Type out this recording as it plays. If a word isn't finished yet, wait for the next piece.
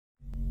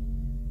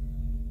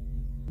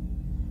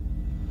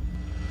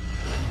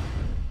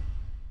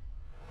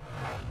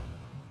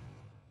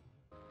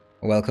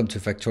Welcome to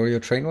Factorio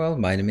Train Well.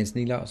 My name is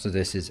Nila. So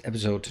this is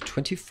episode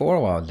 24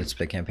 of our Let's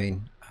Play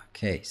campaign.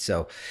 Okay,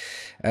 so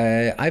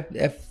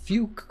a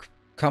few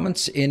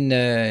comments in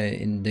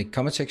the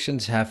comment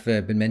sections have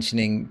been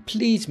mentioning,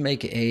 please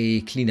make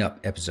a cleanup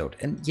episode.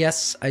 And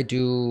yes, I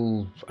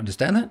do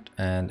understand that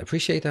and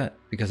appreciate that,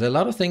 because a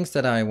lot of things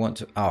that I want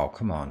to... Oh,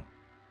 come on.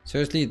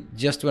 Seriously,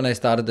 just when I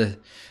started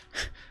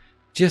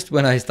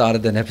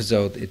an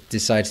episode, it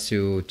decides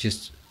to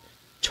just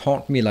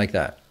taunt me like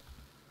that.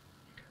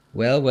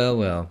 Well, well,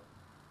 well.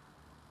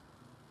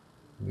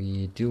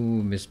 We do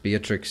miss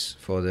Beatrix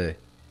for the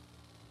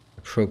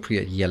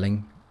appropriate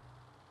yelling.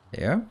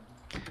 There.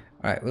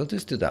 Alright, we'll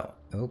just do that one.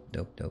 Nope,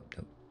 nope, nope,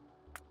 nope.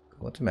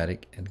 Go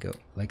automatic and go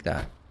like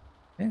that.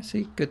 Yeah,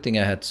 see? Good thing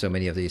I had so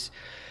many of these.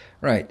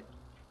 Right.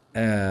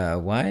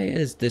 Why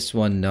is this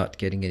one not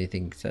getting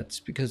anything? That's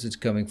because it's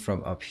coming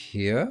from up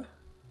here.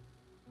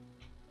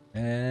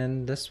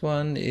 And this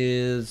one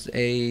is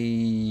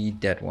a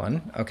dead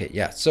one. Okay,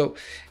 yeah. So,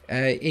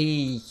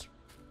 an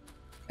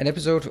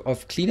episode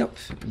of cleanup.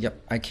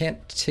 Yep, I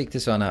can't take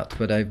this one out,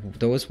 but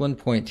there was one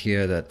point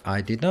here that I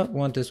did not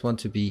want this one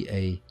to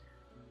be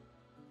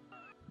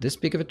this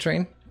big of a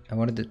train. I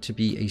wanted it to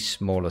be a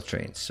smaller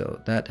train, so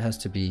that has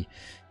to be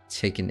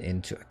taken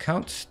into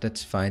account.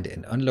 Let's find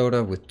an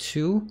unloader with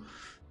two.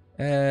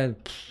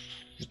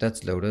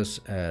 That's loaders.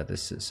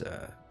 This is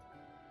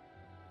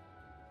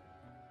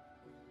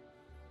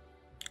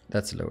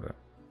that's a loader.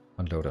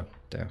 Unloader.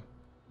 There.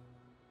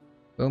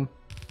 Boom.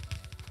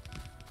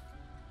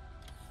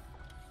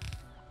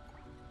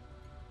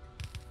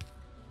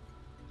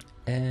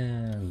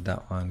 And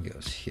that one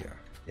goes here.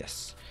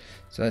 Yes.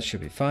 So that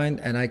should be fine.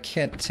 And I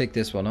can't take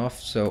this one off,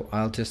 so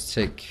I'll just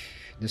take...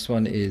 This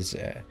one is...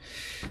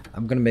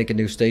 I'm going to make a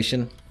new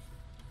station.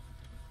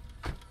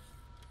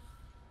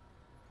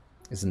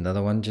 Is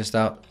another one just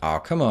out? Oh,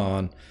 come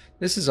on.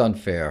 This is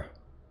unfair.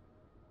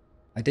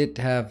 I did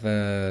have...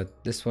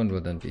 this one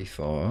will then be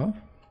for...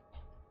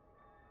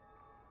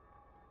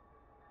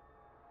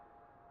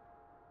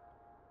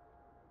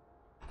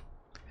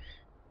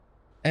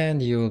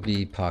 And you'll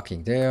be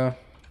parking there.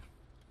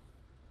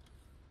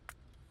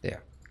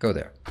 There. Go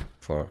there.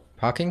 For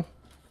parking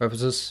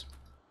purposes.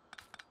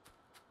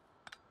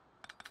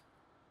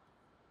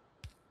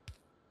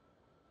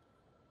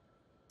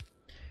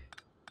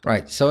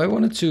 Right, so I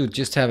wanted to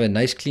just have a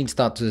nice clean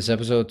start to this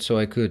episode so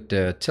I could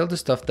tell the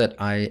stuff that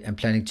I am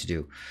planning to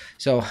do.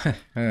 So,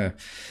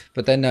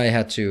 but then I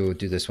had to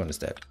do this one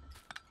instead.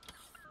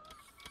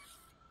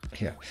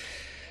 Here.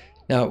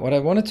 Now, what I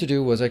wanted to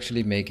do was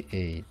actually make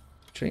a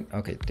train.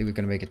 Okay, then we're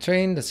going to make a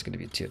train. That's going to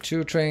be a tier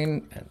 2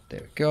 train. And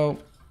there we go.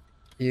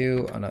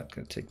 You are not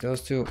going to take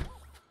those two,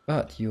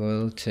 but you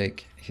will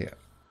take here.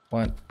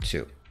 1,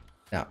 2.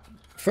 Now,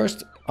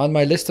 first on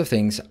my list of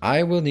things,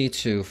 I will need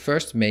to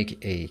first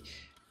make a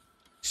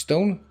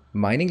stone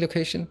mining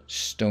location,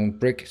 stone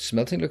brick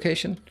smelting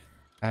location.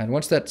 And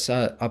once that's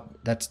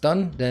that's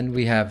done, then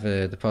we have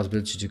the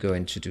possibility to go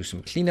in to do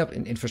some cleanup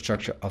and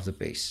infrastructure of the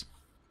base.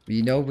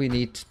 We know we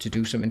need to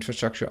do some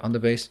infrastructure on the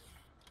base,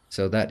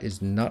 so that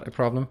is not a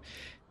problem.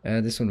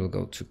 This one will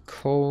go to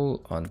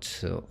coal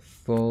until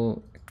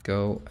full,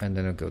 go, and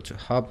then I'll go to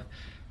hub.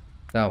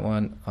 That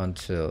one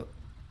until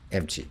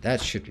empty.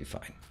 That should be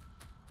fine.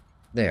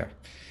 There.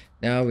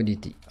 Now we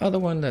need the other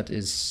one that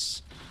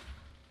is...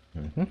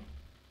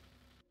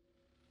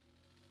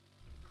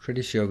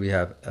 Pretty sure we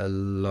have a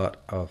lot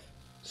of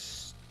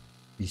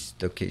these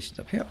locations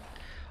up here.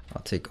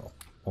 I'll take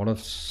all of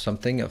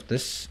something of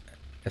this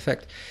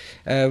effect.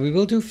 We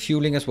will do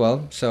fueling as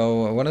well.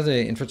 So one of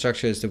the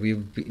infrastructure is that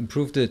we've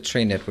improved the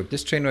train network.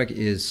 This train network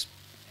is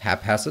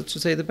haphazard, to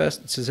say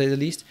the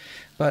least,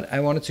 but I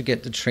wanted to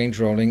get the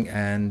trains rolling,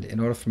 and in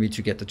order for me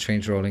to get the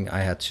trains rolling, I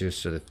had to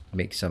sort of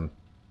make some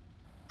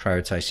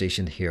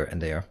prioritization here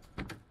and there.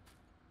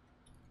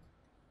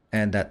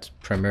 And that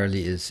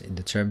primarily is in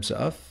the terms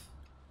of...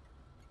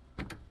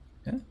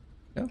 Yeah?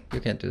 No,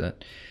 you can't do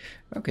that.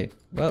 Okay,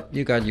 well,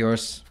 you got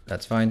yours.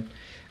 That's fine.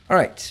 All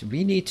right,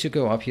 we need to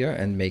go up here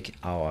and make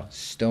our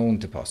stone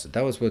deposit.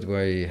 That was what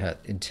we had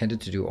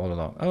intended to do all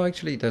along. Oh,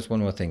 actually, there's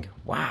one more thing.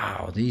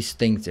 Wow, these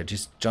things, they're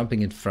just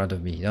jumping in front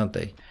of me, aren't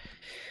they?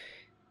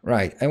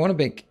 Right, I want to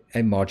make a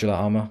modular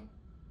armor.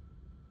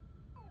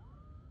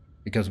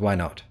 Because why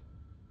not?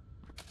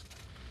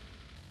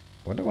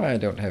 Wonder why I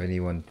don't have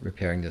anyone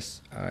repairing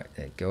this. All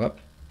right, go up.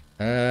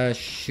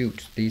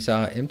 Shoot, these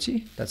are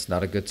empty. That's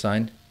not a good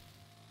sign.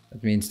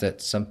 That means that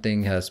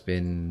something has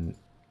been...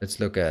 Let's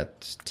look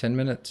at 10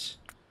 minutes.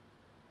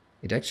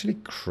 It actually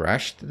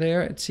crashed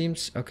there, it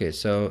seems. Okay,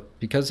 so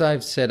because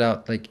I've set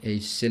out like a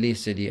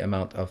silly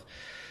amount of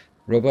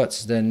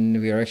robots, then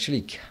we are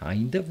actually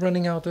kind of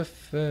running out of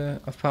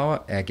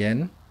power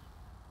again.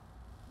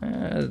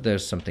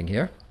 There's something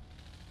here.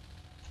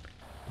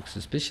 Looks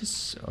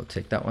suspicious. I'll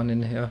take that one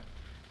in here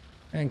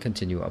and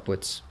continue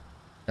upwards.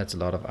 That's a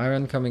lot of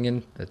iron coming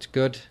in. That's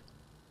good.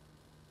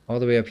 All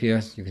the way up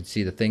here, you can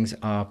see the things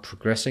are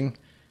progressing.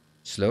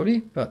 Slowly,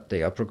 but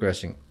they are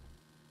progressing.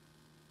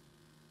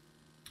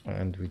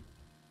 And we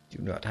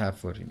do not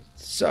have what we need.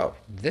 So,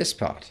 this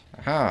part.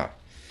 Aha.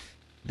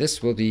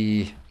 This will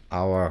be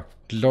our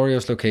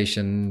glorious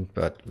location,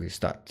 but we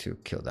start to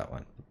kill that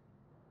one.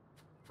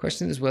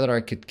 Question is whether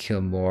I could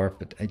kill more,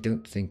 but I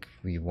don't think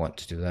we want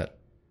to do that.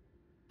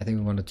 I think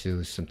we want to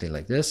do something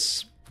like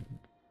this.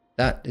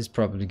 That is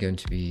probably going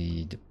to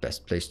be the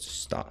best place to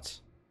start.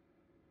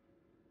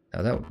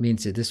 Now that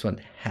means that this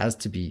one has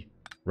to be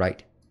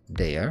right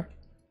there,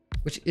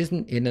 which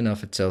isn't in and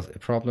of itself a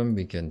problem.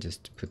 We can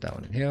just put that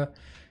one in here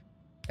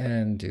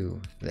and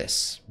do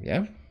this,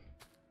 yeah?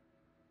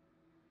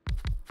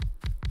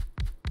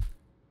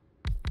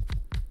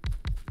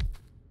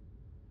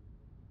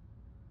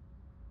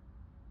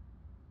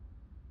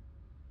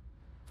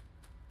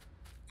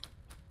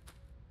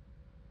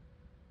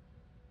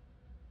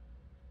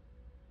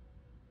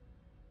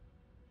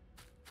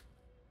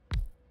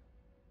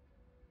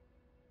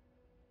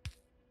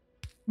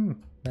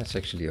 That's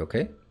actually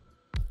okay.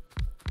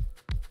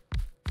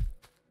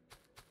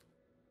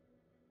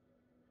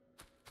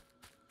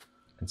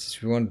 And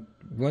since we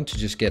want to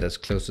just get as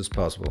close as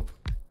possible,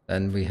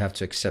 then we have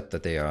to accept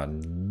that they are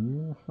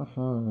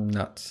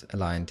not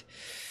aligned.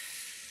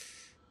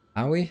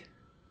 Are we?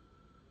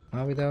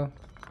 Are we though?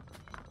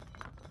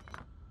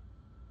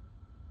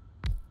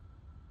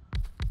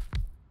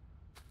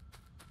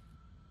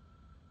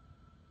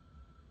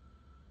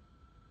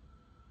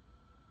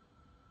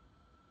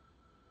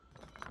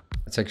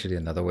 That's actually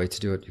another way to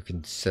do it. You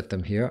can set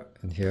them here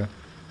and here.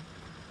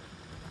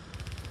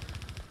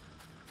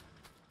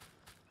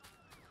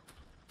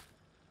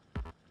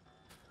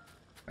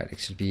 Right, it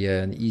should be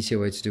an easier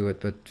way to do it,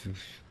 but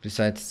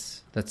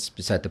besides, that's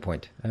beside the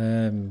point.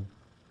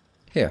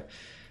 Here.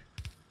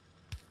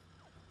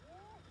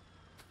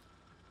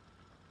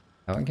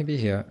 That one can be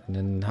here, and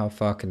then how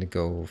far can it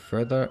go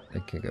further?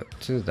 It can go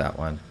to that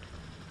one.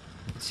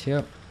 It's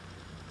here.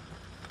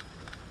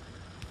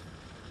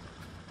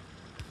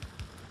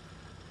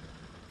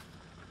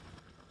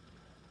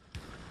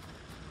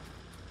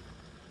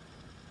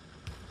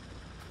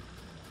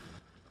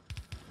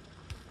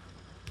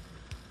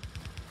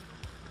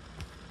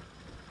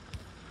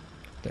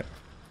 There.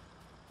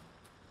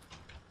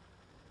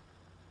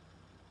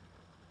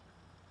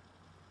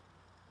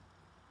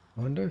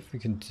 I wonder if we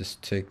can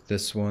just take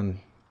this one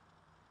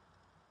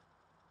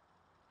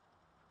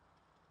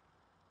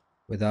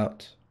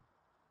without.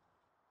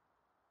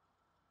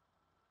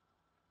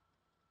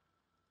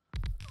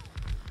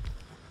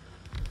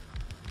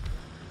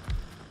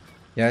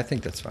 Yeah, I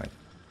think that's fine.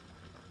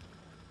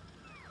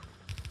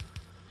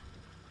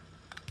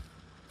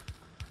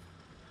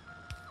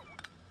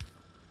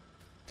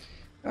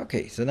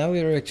 Okay, so now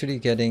we're actually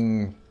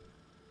getting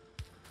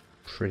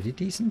pretty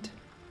decent.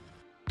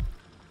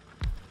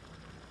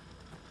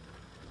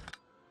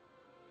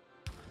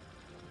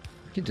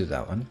 You can do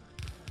that one,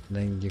 and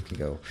then you can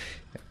go.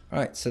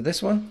 Alright, so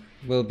this one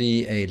will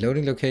be a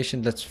loading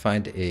location. Let's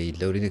find a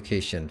loading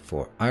location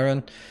for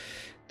iron.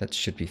 That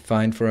should be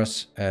fine for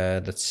us.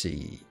 Let's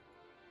see.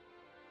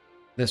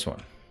 This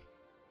one.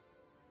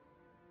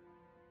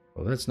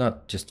 Well, that's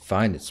not just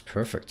fine, it's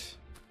perfect.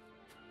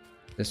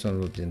 This one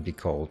will then be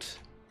called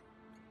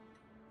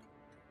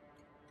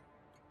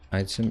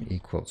item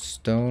equals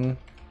stone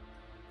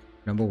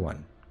number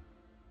 1.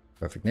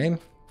 Perfect name.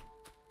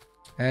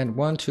 And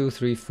 1, 2,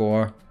 3,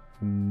 4.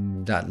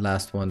 That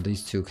last one,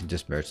 these two can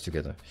just merge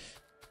together.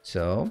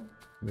 So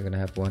we're gonna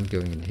have one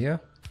going in here.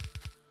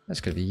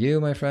 That's gonna be you,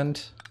 my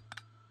friend.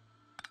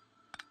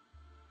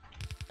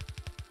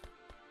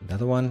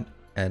 Another one.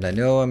 And I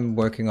know I'm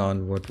working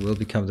on what will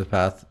become the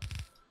path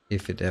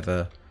if it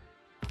ever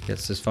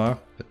gets this far,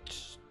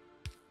 but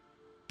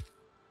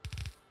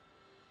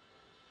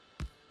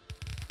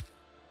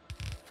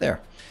there.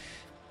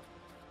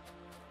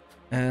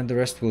 And the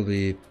rest will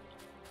be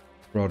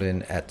brought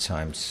in at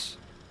times.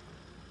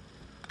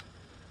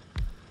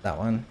 That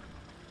one.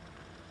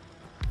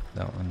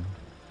 That one.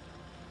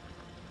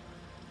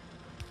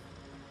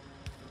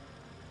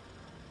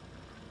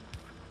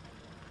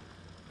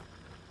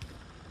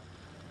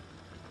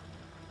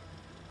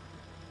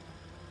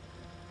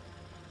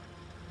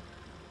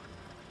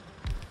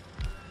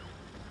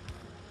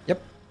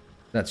 Yep.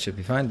 That should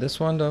be fine. This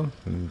one though.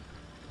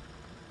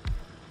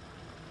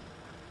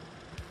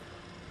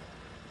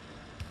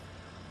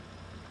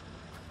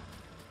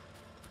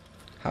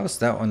 How's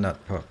that one not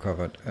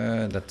covered?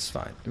 That's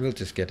fine. We'll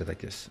just get it like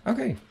this.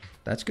 Okay,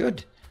 that's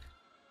good.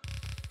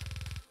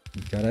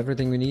 We got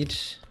everything we need.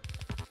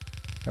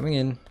 Coming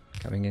in,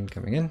 coming in,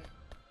 coming in.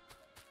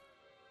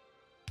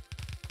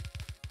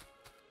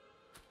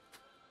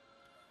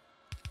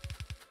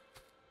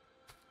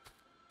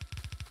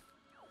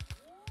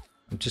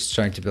 I'm just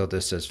trying to build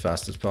this as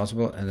fast as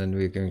possible, and then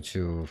we're going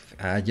to...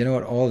 you know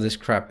what? All this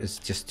crap is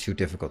just too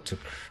difficult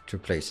to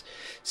place.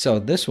 So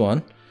this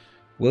one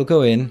will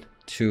go in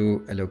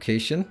to a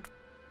location,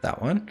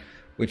 that one,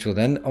 which will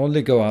then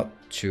only go out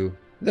to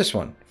this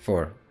one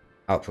for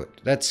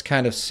output. That's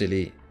kind of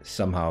silly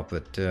somehow,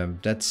 but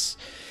that's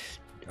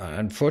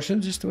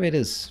unfortunately just the way it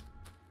is.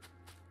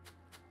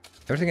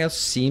 Everything else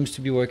seems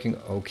to be working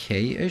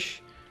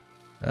okay-ish.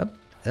 Up,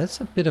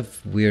 That's a bit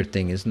of weird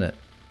thing, isn't it?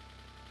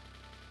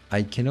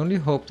 I can only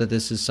hope that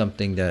this is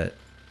something that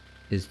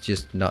is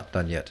just not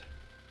done yet.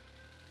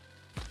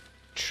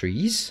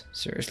 Trees?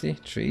 Seriously?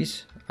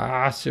 Trees?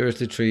 Ah,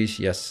 seriously trees?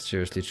 Yes,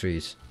 seriously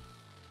trees.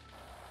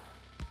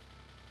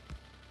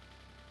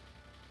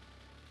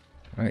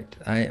 Alright,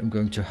 I am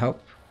going to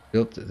help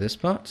build this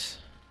part.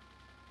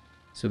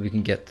 So we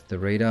can get the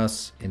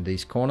radars in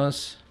these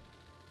corners.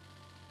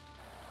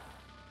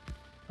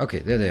 Okay,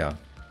 there they are.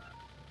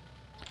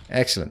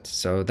 Excellent.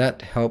 So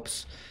that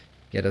helps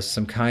get us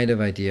some kind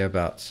of idea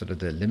about sort of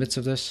the limits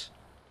of this.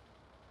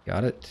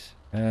 Got it.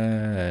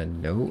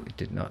 No, it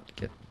did not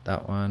get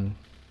that one.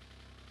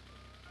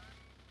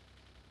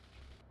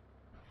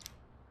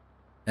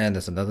 And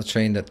there's another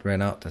train that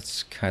ran out.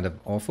 That's kind of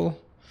awful.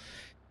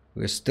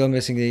 We're still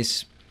missing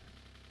these.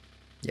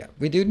 Yeah,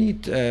 we do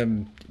need,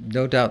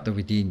 no doubt that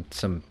we need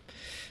some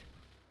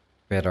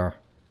better.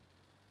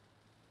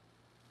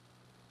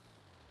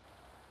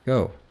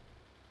 Go.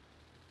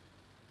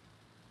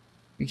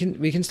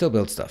 We can still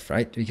build stuff,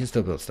 right? We can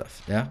still build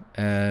stuff, yeah.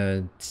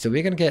 So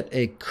we're gonna get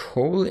a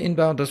coal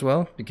inbound as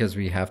well because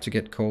we have to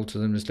get coal to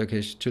this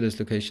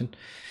location.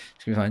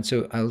 It's gonna be fine.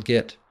 So I'll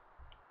get.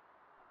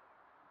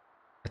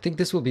 I think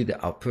this will be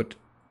the output.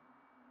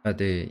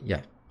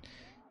 Yeah.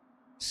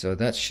 So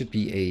that should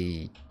be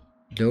a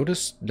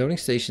loading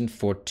station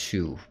for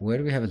 2. Where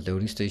do we have a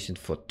loading station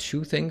for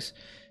 2 things?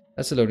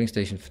 That's a loading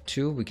station for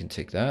 2. We can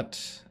take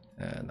that,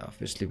 and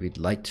obviously we'd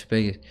like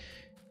to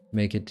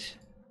make it.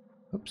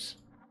 Oops.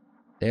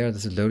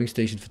 There's a loading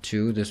station for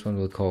 2. This one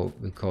we'll call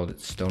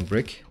it stone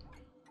brick.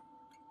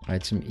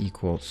 Item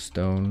equals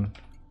stone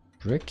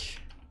brick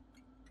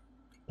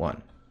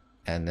 1.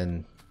 And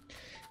then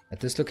at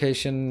this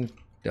location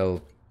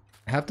they'll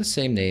have the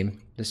same name.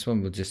 This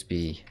one will just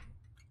be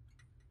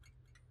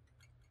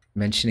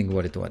mentioning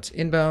what it wants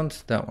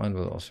inbound. That one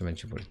will also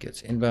mention what it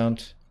gets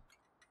inbound.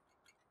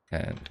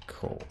 And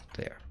coal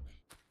there.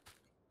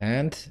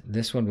 And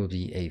this one will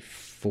be a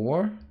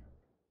 4.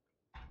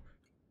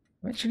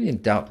 I'm actually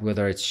in doubt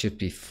whether it should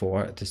be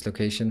 4 at this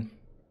location.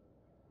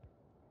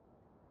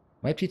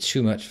 Might be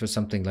too much for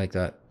something like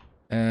that.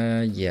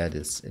 Yeah, it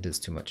is. It is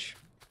too much.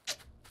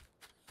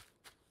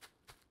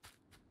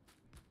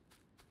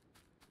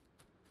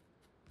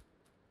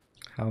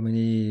 How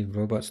many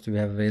robots do we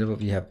have available?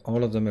 We have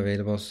all of them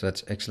available, so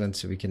that's excellent.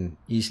 So we can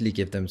easily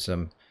give them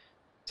some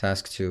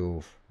task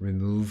to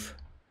remove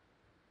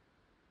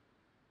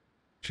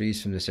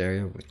trees from this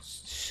area, which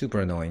is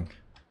super annoying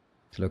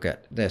to look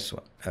at. This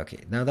one. Okay,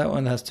 now that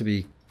one has to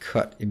be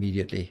cut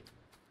immediately.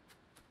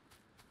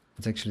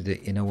 It's actually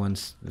the inner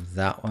ones,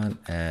 that one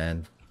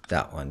and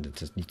that one that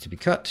just need to be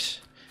cut.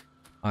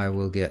 I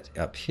will get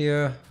up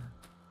here.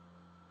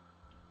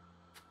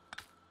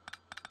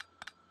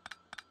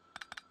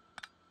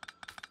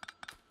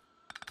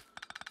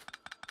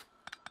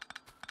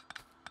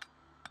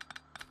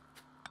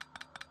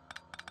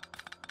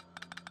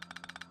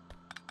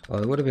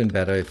 Well, it would have been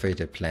better if we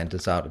had planned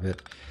this out a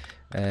bit.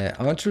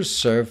 I want to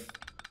reserve.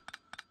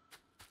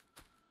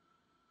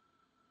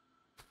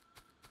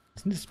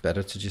 Isn't this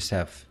better to just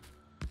have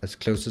as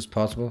close as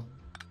possible?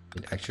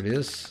 It actually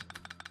is.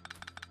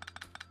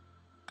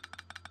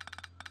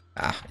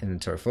 Ah,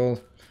 inventory full.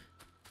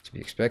 To be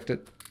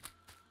expected.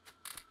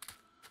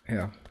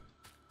 Yeah.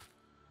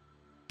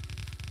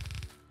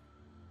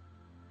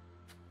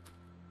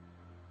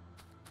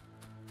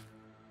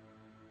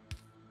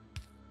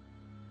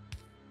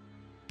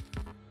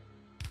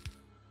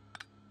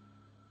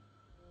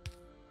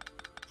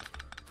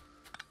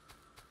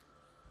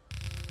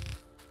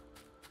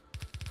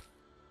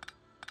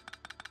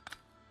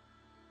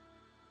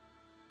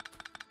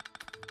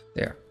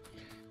 There.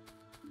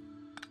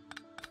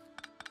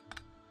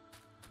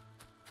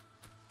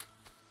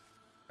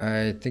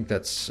 I think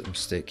that's a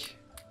mistake.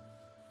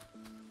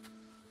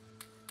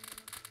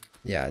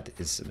 Yeah, it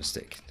is a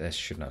mistake. That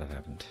should not have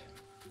happened.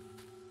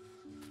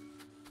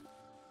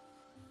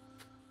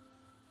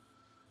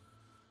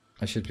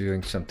 I should be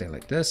doing something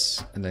like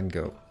this and then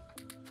go.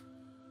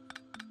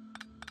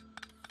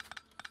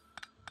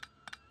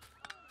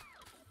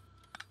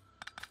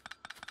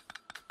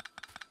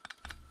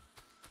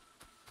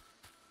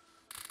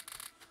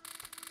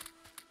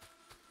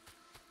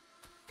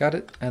 Got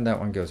it, and that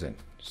one goes in.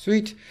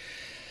 Sweet.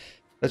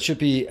 That should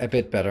be a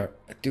bit better.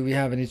 Do we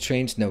have any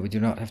trains? No, we do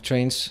not have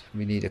trains.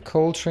 We need a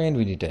coal train,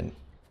 we need a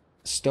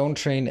stone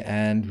train,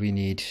 and we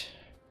need...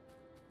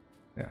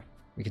 Yeah,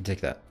 we can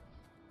take that.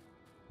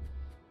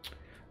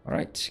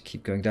 Alright,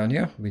 keep going down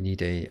here. We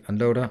need a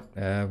unloader.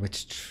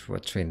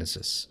 What train is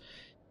this?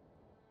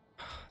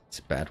 It's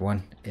a bad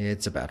one.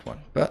 It's a bad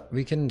one. But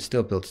we can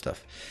still build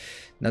stuff.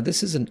 Now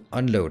this is an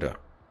unloader.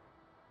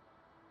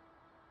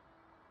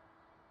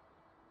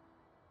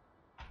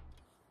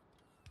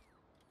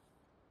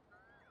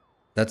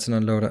 That's an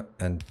unloader,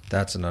 and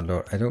that's an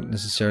unloader. I don't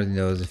necessarily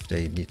know if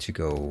they need to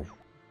go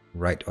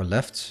right or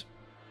left.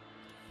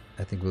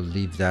 I think we'll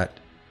leave that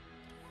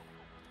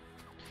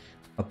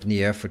up in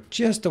the air for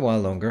just a while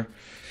longer.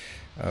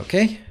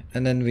 Okay,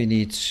 and then we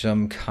need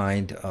some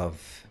kind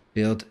of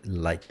build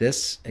like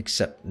this,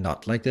 except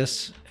not like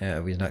this.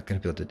 We're not going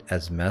to build it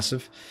as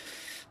massive.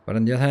 But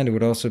on the other hand, it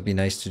would also be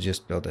nice to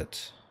just build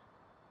it.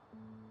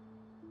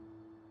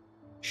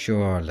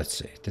 Sure, let's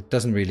see. That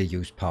doesn't really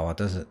use power,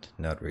 does it?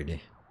 Not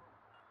really.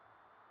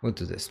 We'll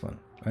do this one,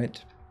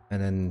 right?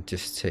 And then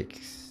just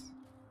take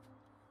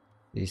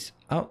these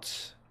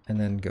out and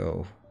then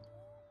go.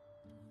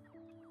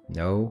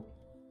 No.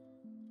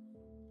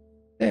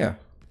 There.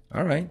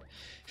 All right.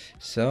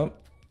 So,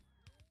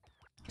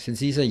 since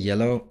these are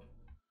yellow,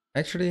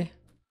 actually,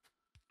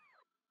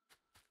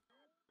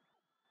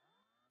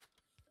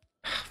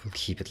 we'll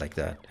keep it like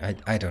that.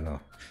 I don't know.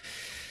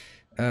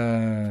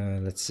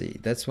 Let's see.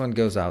 This one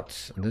goes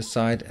out on this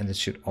side, and it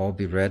should all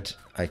be red.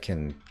 I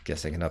can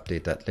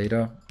update that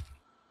later.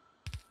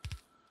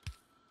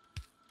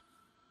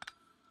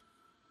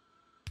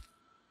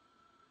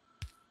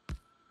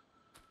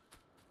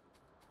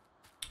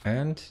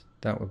 And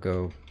that will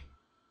go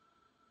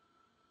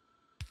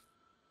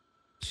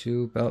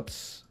 2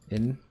 belts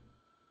in.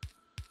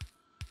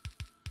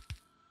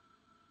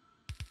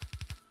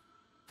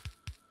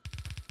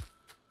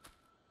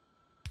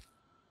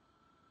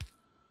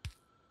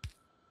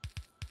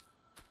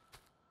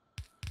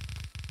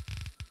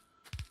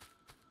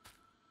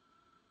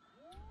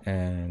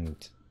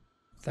 And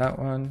that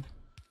one.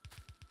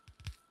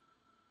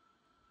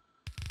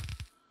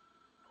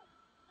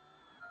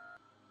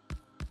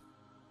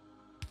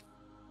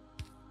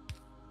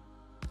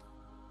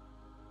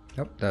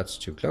 Nope, that's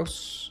too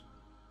close.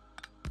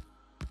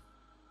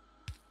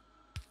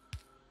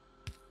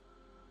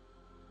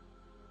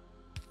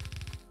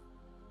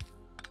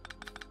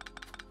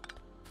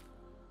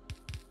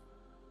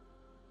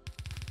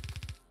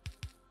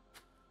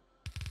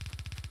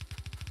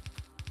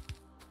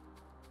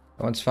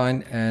 That one's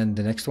fine, and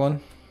the next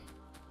one.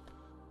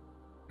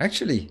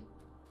 Actually,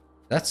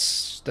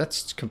 that's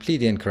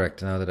completely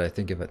incorrect now that I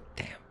think of it.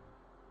 Damn.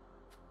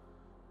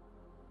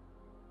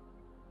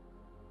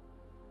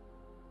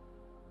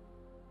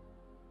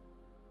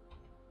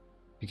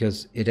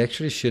 Because it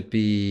actually should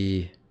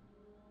be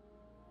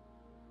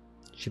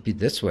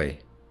this way,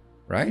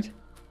 right?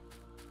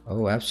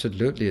 Oh,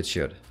 absolutely it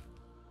should.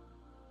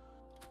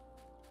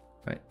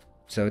 Right.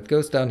 So it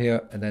goes down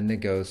here and then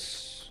it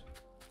goes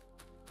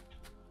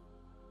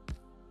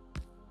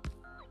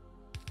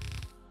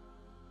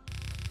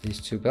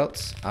these 2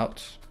 belts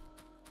out.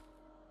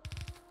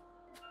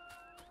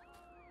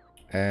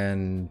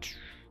 And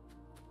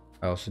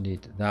I also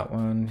need that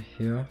one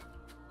here.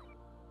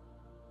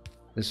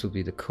 This will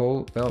be the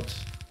coal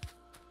belt.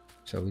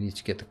 So we need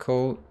to get the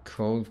coal.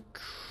 Coal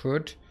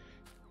could.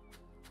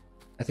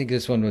 I think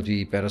this one would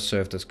be better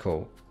served as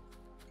coal.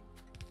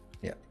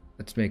 Yeah,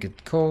 let's make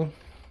it coal.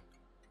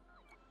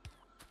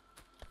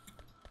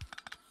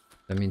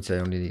 That means I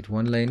only need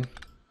 1 lane.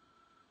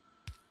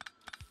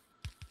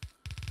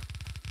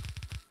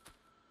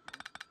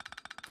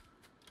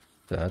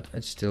 But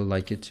I'd still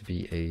like it to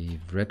be a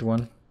red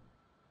one.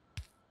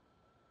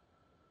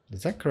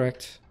 Is that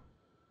correct?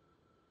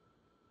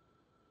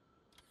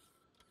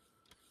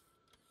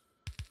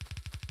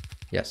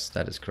 Yes,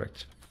 that is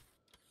correct.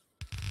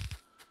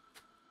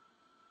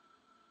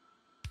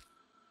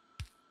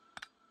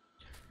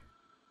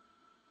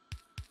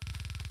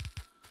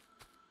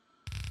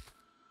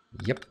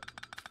 Yep,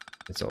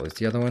 it's always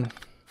the other one.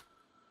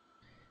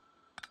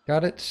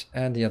 Got it,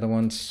 and the other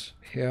one's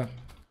here.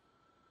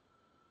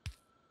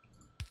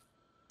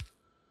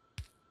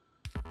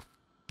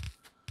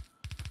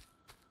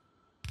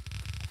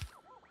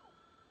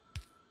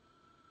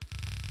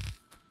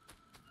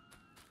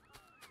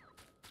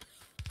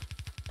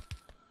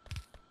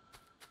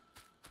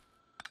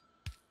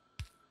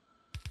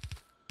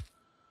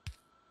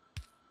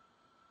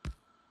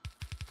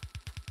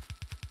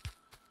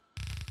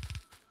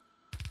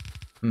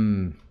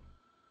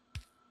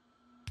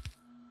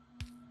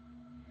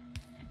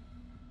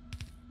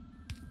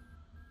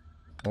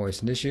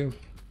 Always an issue.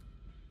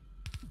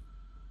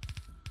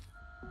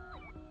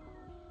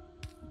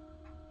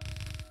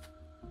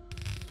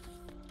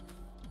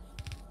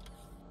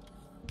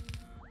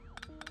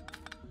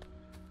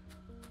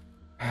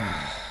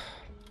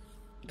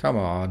 Come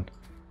on.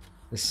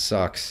 This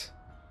sucks.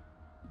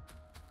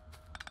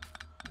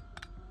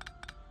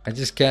 I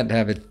just can't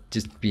have it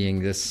just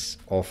being this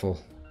awful.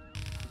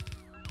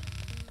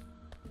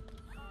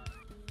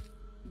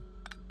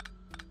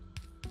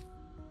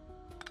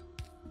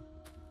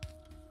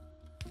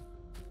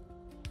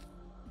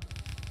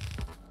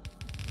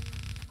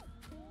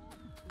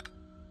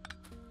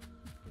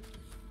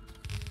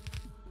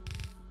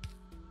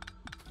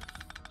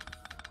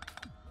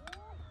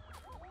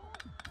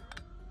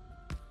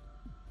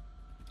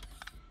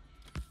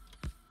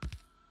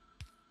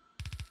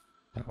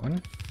 That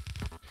one.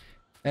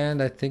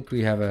 And I think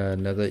we have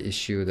another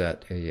issue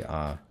that we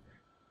are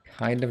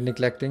kind of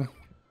neglecting.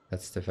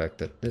 That's the fact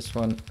that this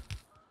one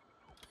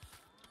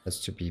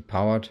has to be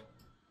powered.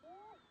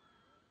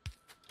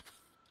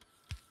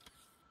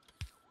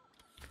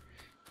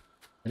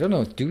 I don't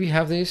know, do we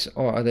have these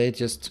or are they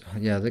just,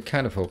 yeah, they're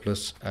kind of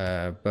hopeless.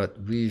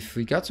 But we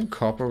got some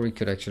copper, we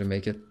could actually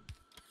make it.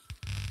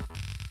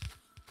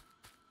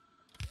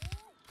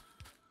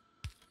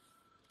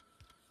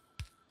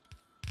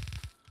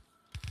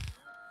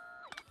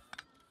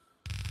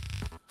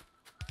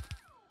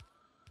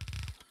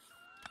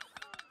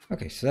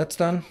 Okay, so that's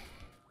done.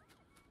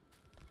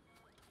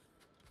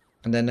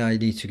 And then I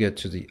need to get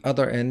to the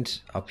other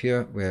end up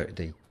here where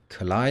they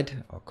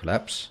collide or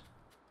collapse.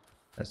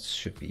 That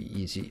should be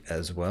easy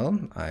as well.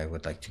 I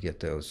would like to get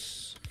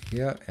those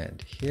here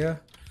and here,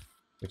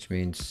 which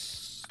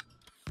means...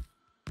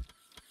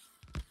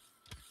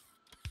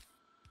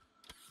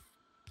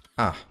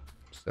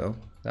 so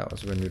that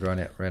was when we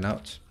ran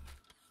out.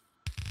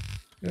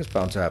 It was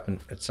bound to happen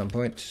at some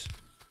point.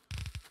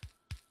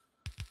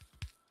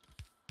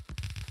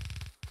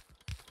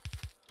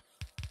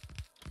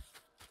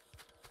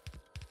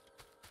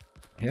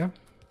 Here.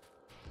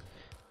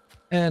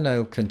 And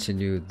I'll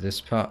continue this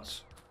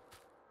part.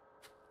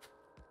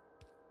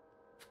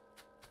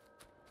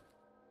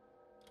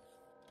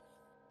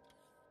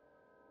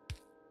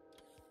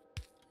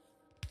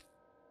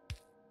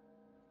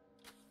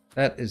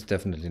 That is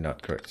definitely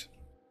not correct.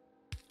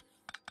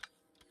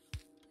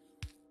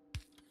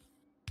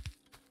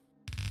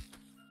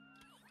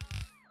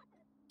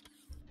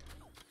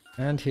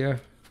 And here.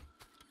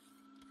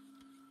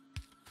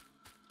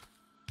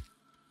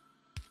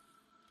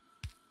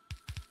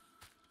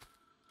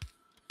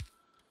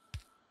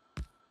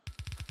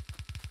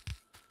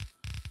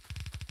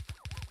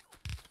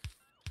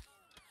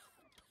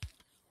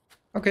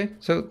 Okay,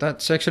 so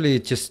that's actually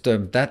just,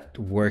 that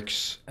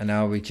works. And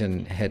now we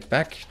can head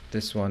back.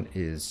 This one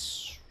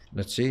is,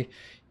 let's see.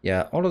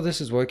 Yeah, all of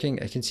this is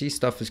working. I can see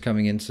stuff is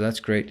coming in, so that's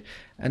great.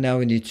 And now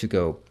we need to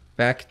go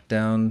back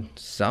down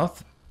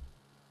south.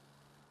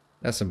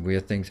 That's some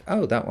weird things.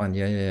 Oh, that one.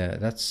 Yeah.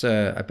 That's,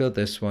 I built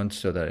this one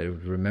so that I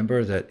would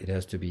remember that it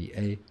has to be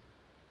a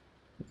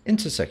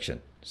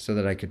intersection, so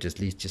that I could just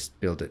at least just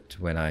build it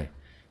when I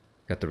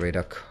got the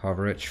radar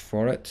coverage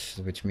for it,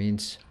 which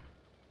means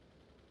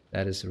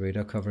that is the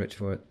radar coverage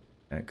for it.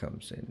 That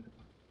comes in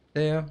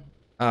there.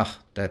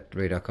 That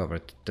radar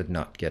coverage did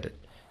not get it.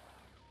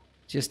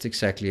 Just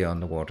exactly on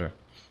the water.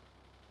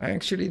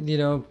 Actually, you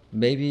know,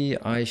 maybe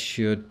I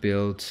should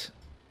build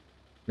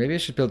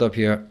up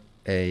here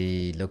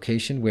a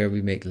location where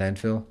we make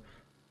landfill.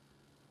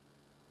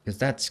 Because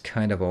that's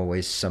kind of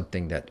always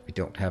something that we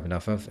don't have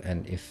enough of.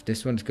 And if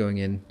this one's going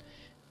in,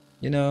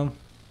 you know,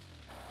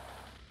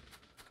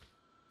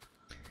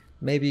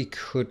 maybe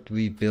could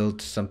we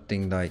build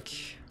something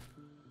like...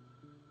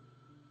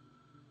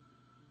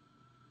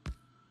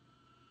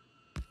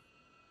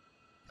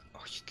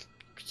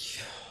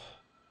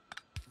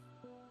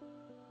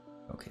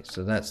 Okay,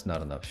 so that's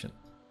not an option.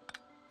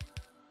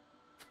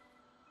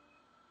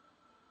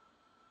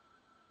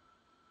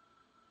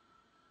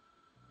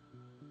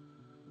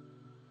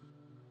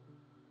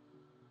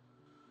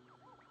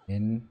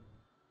 In.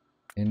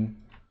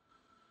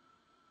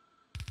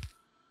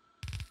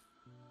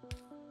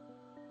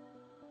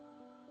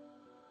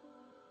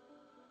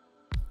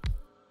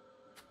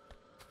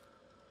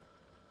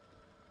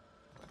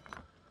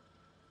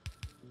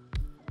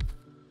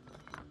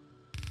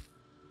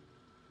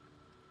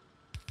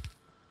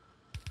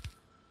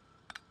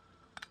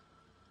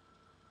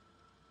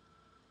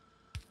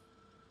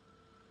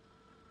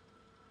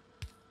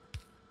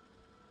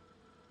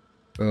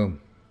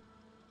 Boom.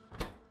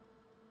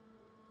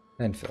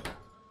 Landfill.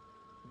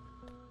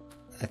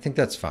 I think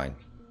that's fine.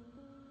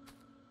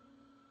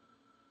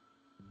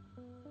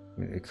 I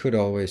mean, we could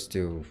always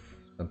do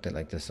something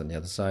like this on the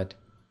other side.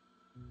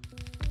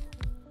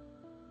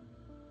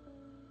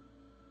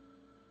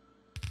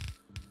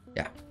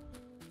 Yeah.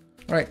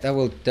 Alright, that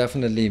will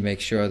definitely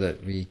make sure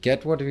that we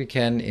get what we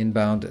can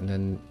inbound and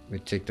then we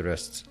take the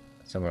rest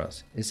somewhere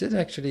else. Is it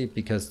actually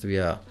because we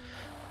are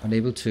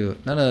unable to...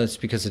 No, it's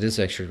because it is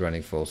actually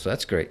running full, so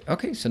that's great.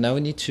 Okay, so now we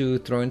need to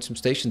throw in some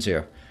stations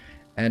here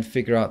and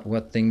figure out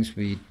what things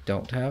we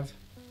don't have.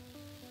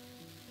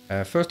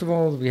 First of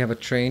all, we have a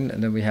train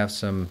and then we have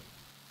some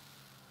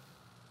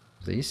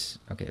of these.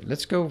 Okay,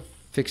 let's go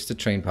fix the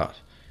train part.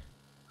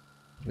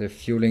 The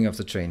fueling of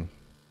the train.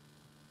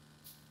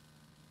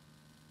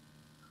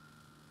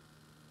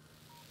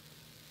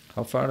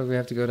 How far do we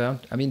have to go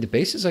down? I mean, the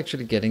base is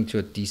actually getting to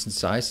a decent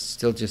size. It's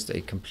still just a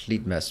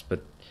complete mess,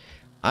 but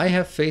I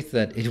have faith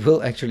that it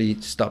will actually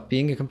stop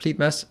being a complete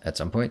mess at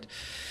some point.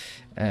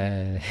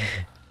 That's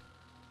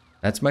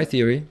my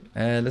theory.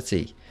 Let's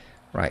see.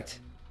 Right.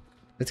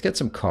 Let's get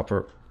some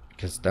copper,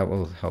 because that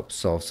will help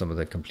solve some of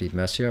the complete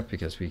mess here,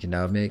 because we can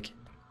now make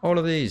all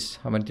of these.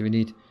 How many do we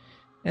need?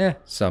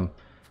 Some.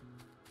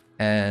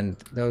 And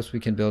those we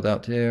can build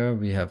out here. Do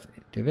we have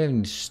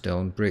any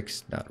stone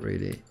bricks? Not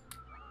really.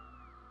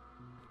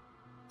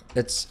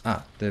 Let's...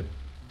 the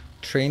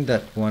train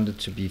that wanted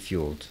to be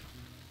fueled.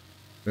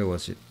 Where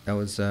was it? That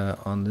was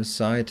on this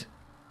side.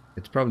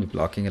 It's probably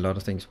blocking a lot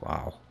of things.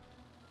 Wow.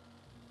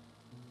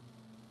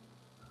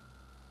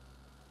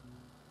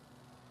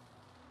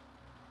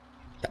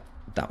 Yeah,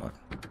 that one.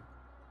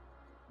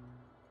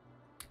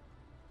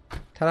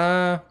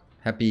 Ta-da!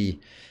 Happy.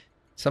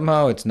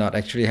 Somehow it's not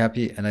actually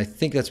happy, and I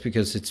think that's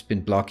because it's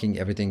been blocking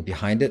everything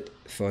behind it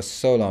for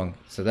so long.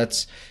 So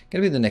that's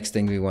gonna be the next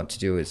thing we want to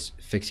do, is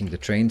fixing the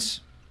trains.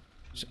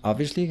 It's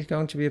obviously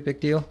going to be a big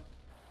deal.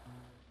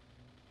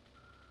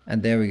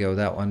 And there we go.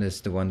 That one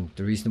is the one,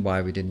 the reason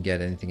why we didn't get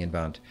anything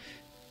inbound.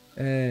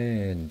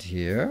 And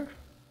here,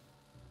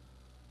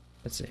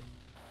 let's see.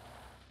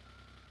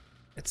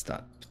 Let's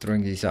start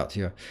throwing these out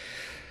here.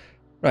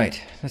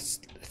 Right, let's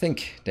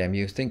think, damn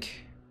you,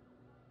 think.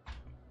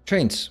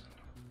 Trains.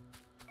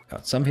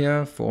 Got some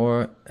here,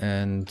 4,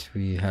 and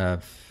we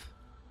have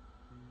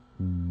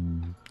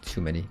too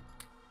many.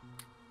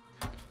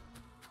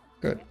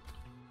 Good.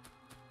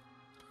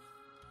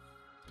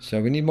 So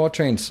we need more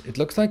trains. It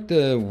looks like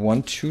the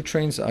 1-2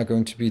 trains are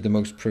going to be the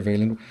most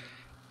prevalent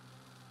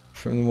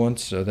from the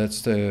ones, so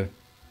that's the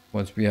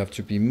ones we have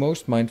to be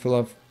most mindful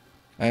of.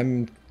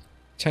 I'm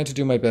trying to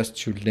do my best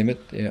to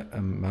limit the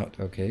amount.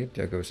 Okay,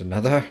 there goes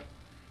another.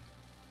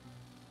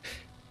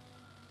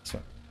 This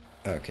one.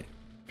 Okay.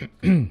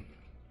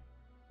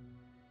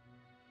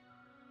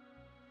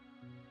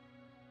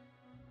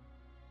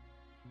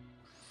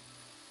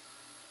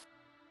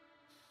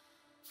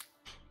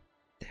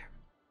 There.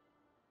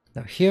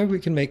 Now here we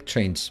can make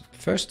trains.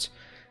 First,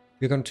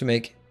 we're going to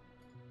make...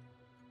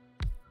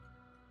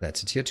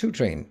 That's a tier 2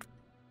 train.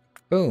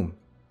 Boom.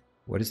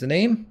 What is the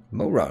name?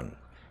 Moron.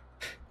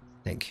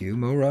 Thank you,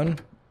 Moron.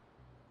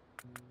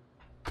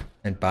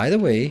 And by the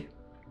way,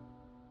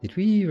 did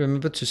we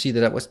remember to see that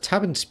that was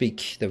Tap and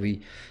Speak that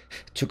we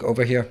took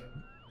over here?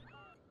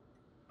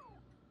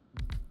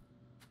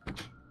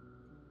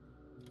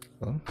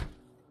 Well,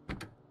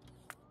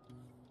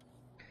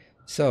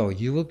 so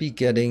you will be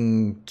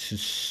getting to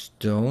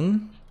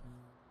stone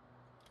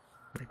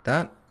like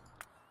that,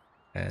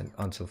 and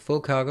until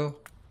full cargo,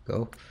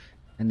 go,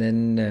 and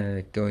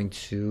then going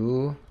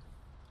to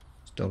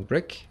stone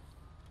brick.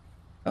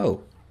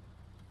 Oh,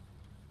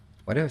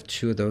 why do I have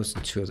 2 of those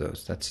and 2 of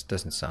those? That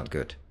doesn't sound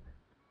good.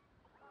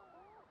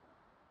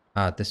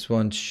 Ah, this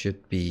one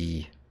should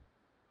be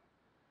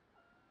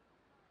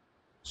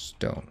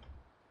stone.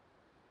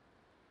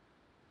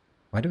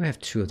 Why do I have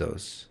 2 of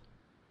those?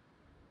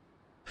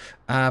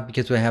 Ah,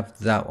 because we have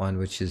that one,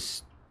 which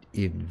is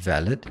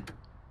invalid.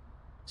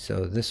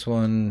 So this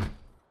one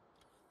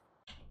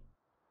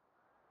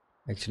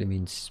actually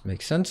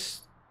makes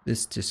sense.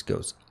 This just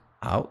goes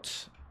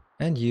out,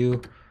 and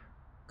you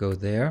go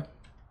there.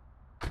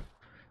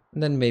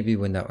 And then maybe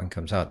when that one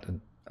comes out.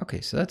 Okay,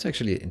 so that's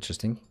actually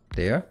interesting.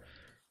 There.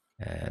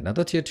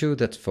 Another tier 2,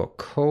 that's for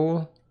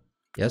coal.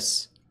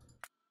 Yes.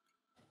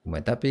 Who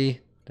might that be?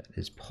 That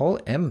is Paul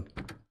M.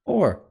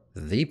 Or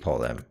the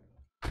Paul M.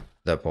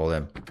 The Paul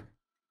M.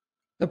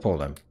 The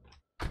Paul M.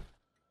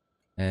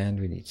 And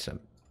we need some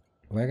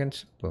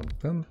wagons. Boom,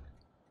 boom.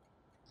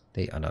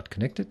 They are not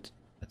connected.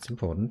 That's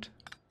important.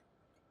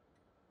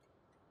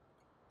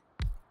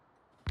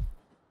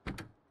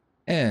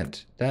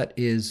 And that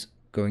is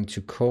going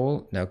to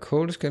coal. Now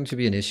coal is going to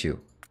be an issue.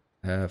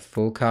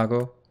 Full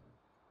cargo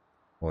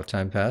or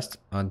time passed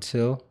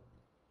until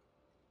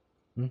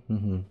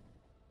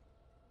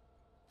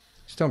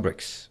stone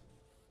bricks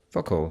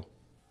for coal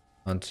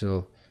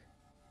until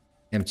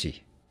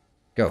empty.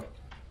 Go.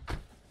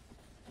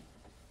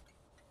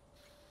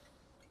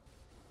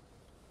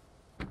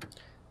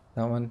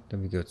 That one.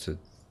 Then we go to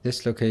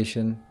this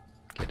location.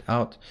 Get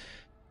out.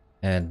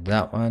 And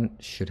that one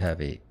should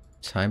have a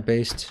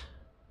time-based.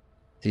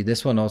 See,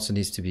 this one also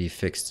needs to be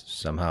fixed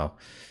somehow.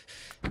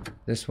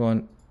 This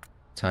one,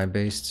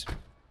 time-based.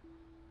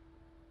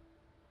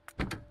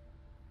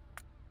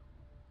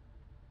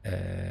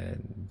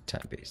 And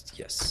time-based,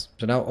 yes.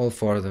 So now all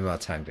 4 of them are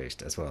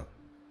time-based as well.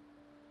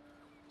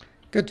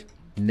 Good.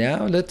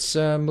 Now let's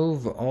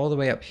move all the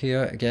way up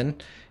here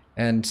again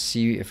and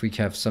see if we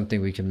have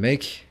something we can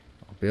make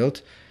or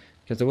build.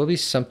 Because there will be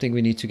something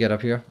we need to get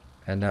up here.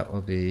 And that will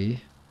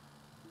be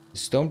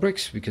stone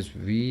bricks, because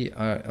we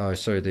are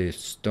sorry, the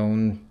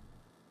stone,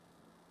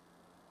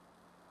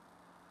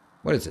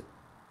 what is it?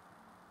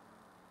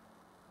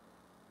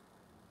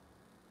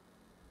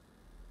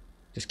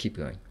 Just keep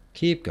going,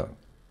 keep going.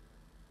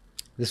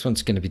 This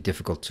one's going to be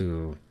difficult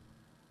to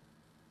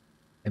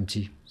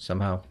empty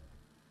somehow.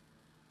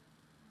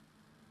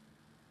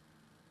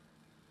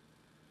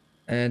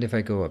 And if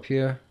I go up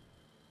here,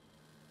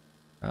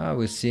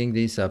 we're seeing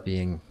these are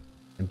being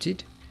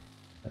emptied.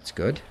 That's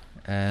good.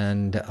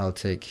 And I'll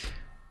take,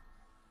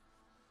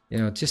 you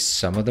know, just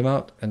some of them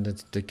out, and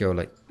they go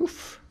like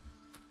poof.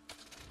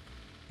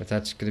 But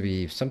that's going to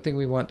be something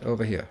we want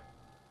over here.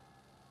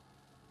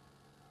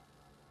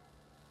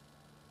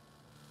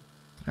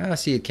 Ah,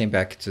 see, it came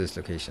back to this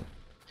location.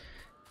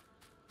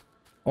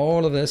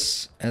 All of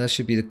this, and that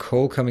should be the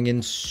coal coming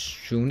in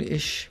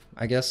soon-ish,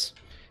 I guess.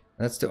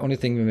 That's the only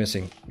thing we're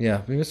missing.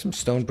 Yeah, we miss some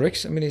stone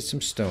bricks, and we need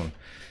some stone.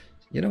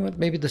 You know what?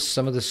 Maybe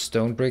some of the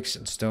stone bricks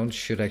and stone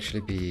should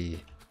actually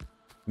be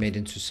made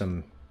into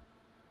some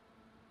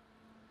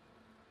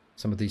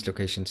of these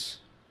locations,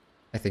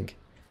 I think.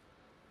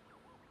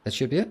 That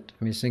should be it.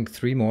 I'm missing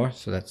 3 more,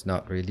 so that's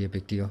not really a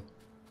big deal.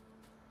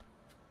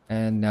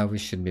 And now we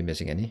shouldn't be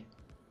missing any.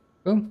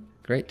 Boom,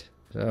 great.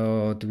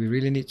 So do we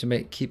really need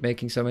to keep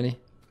making so many?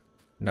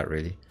 Not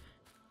really.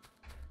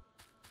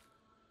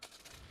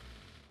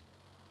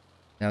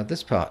 Now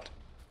this part.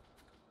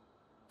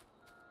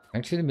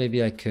 Actually,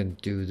 maybe I can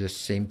do the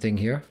same thing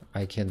here.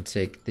 I can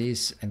take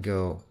these and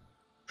go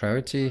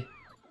priority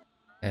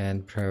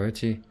and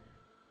priority,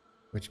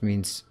 which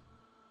means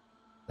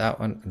that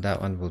one and that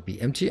one will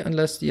be empty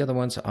unless the other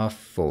ones are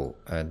full.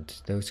 And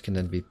those can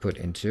then be put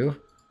into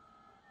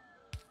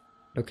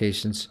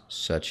locations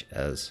such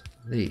as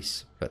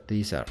these. But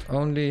these are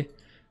only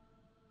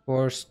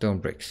for stone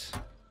bricks.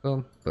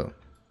 Boom, boom.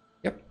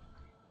 Yep.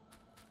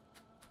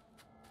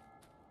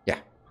 Yeah.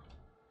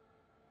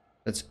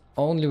 That's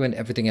only when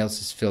everything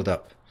else is filled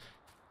up.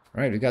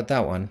 All right, we got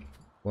that one.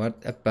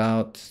 What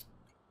about...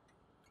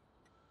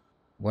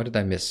 What did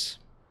I miss?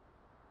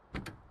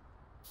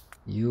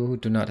 You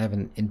do not have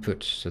an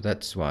input, so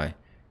that's why.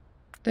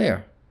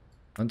 There.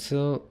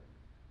 Until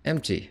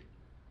empty.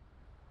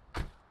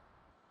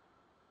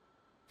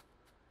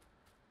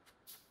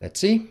 Let's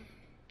see.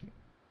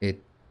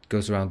 It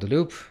goes around the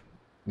loop.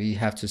 We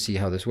have to see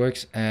how this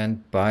works.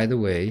 And by the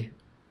way,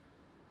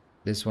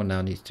 this one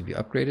now needs to be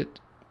upgraded.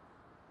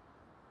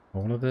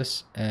 All of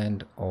this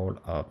and all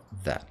of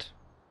that.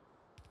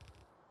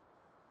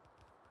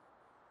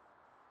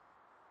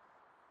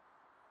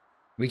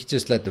 We can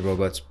just let the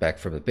robots back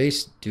from the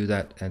base do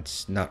that, and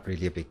it's not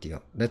really a big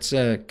deal. Let's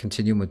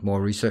continue with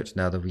more research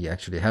now that we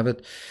actually have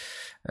it.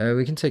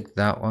 We can take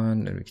that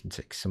one, and we can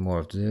take some more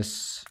of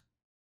this.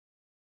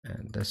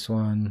 And this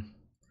one.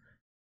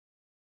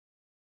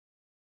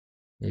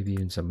 Maybe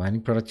even some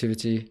mining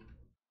productivity.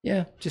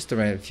 Yeah, just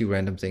a few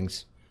random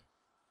things.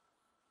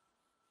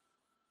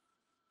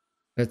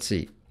 Let's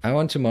see. I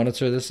want to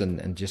monitor this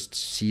and just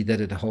see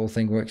that the whole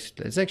thing works.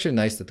 It's actually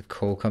nice that the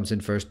coal comes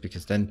in first,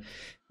 because then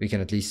we can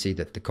at least see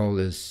that the coal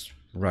is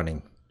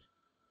running.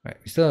 Right,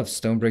 we still have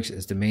stone bricks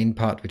as the main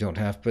part we don't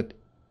have, but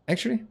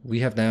actually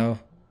we have now,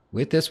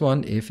 with this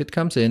one, if it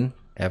comes in,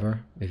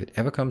 if it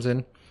ever comes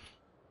in.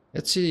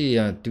 Let's see,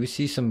 do we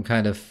see some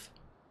kind of...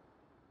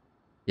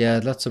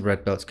 Yeah, lots of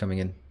red belts coming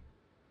in.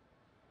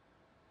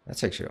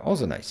 That's actually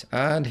also nice.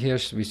 And here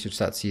we should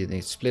start seeing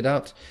it split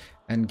out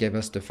and give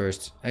us the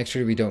first...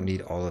 Actually, we don't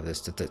need all of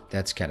this.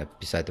 That's kind of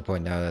beside the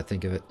point now that I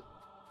think of it.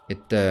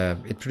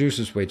 It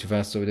produces way too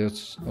fast, so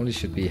it only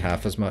should be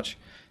half as much.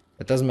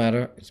 It doesn't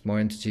matter. It's more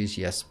entities,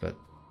 yes, but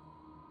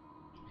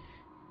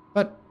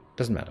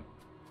doesn't matter.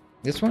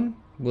 This one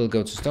will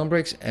go to stone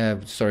bricks.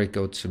 Sorry,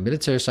 go to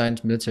military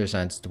science. Military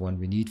science is the one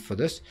we need for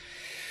this.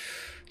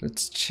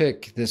 Let's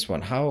check this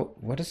one.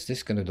 What is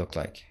this going to look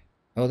like?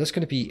 Oh, that's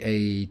going to be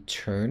a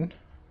turn.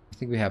 I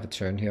think we have a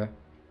turn here.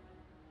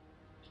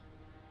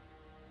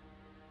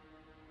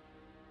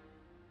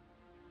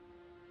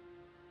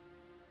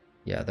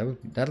 Yeah,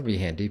 that'll be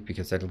handy,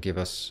 because that'll give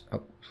us...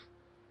 Oh.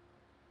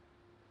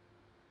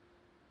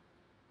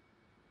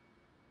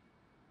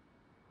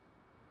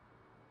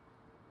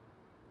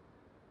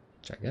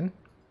 Check in.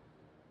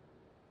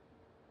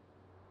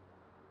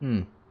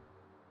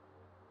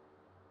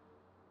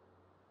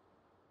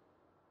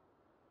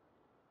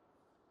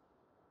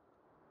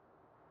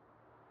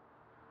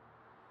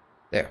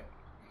 There.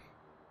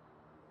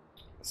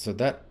 So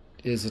that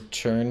is a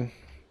turn,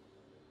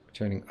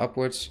 turning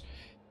upwards.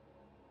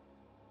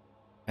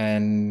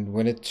 And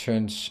when it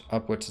turns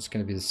upwards, it's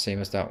going to be the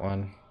same as that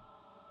one.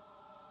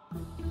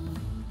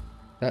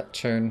 That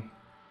turn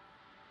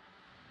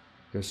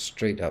goes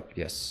straight up,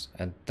 yes.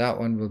 And that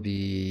one will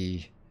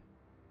be...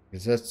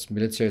 Because that's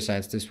military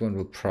science, this one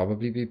will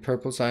probably be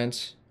purple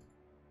science.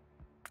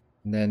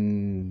 And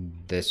then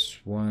this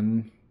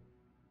one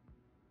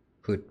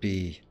could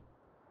be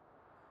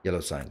yellow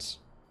science.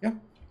 Yeah.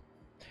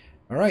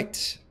 All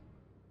right.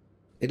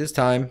 It is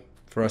time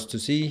for us to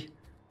see.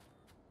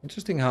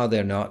 Interesting how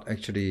they're not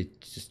actually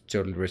just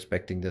totally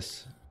respecting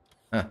this.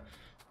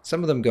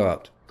 Some of them go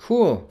out.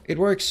 Cool. It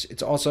works.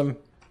 It's awesome.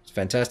 It's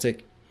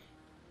fantastic.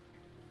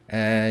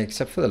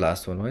 Except for the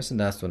last one. Why is the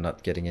last one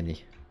not getting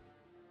any?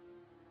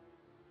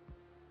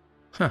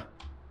 Huh.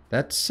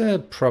 That's a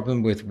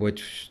problem with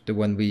the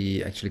one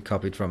we actually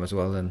copied from as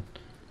well. And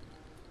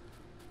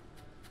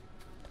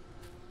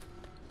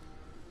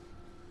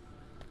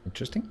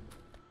interesting.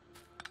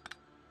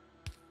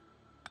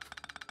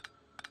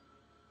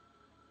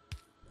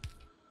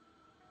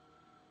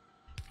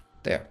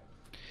 There.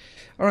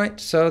 All right,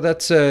 so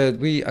that's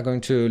we are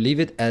going to leave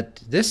it at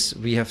this.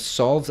 We have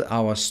solved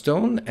our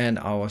stone and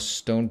our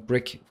stone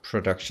brick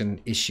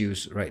production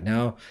issues right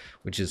now,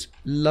 which is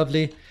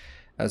lovely.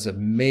 As a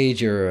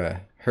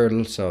major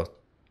hurdle, so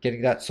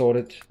getting that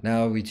sorted.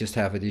 Now we just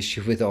have an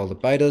issue with all the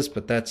biters,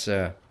 but that's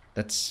going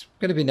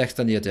to be next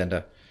on the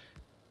agenda,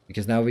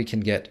 because now we can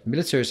get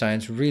military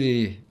science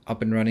really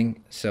up and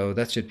running. So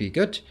that should be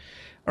good.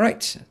 All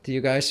right, see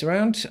you guys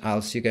around.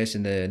 I'll see you guys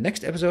in the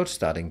next episode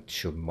starting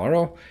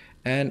tomorrow.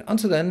 And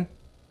until then,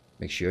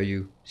 make sure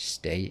you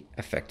stay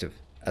effective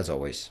as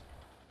always.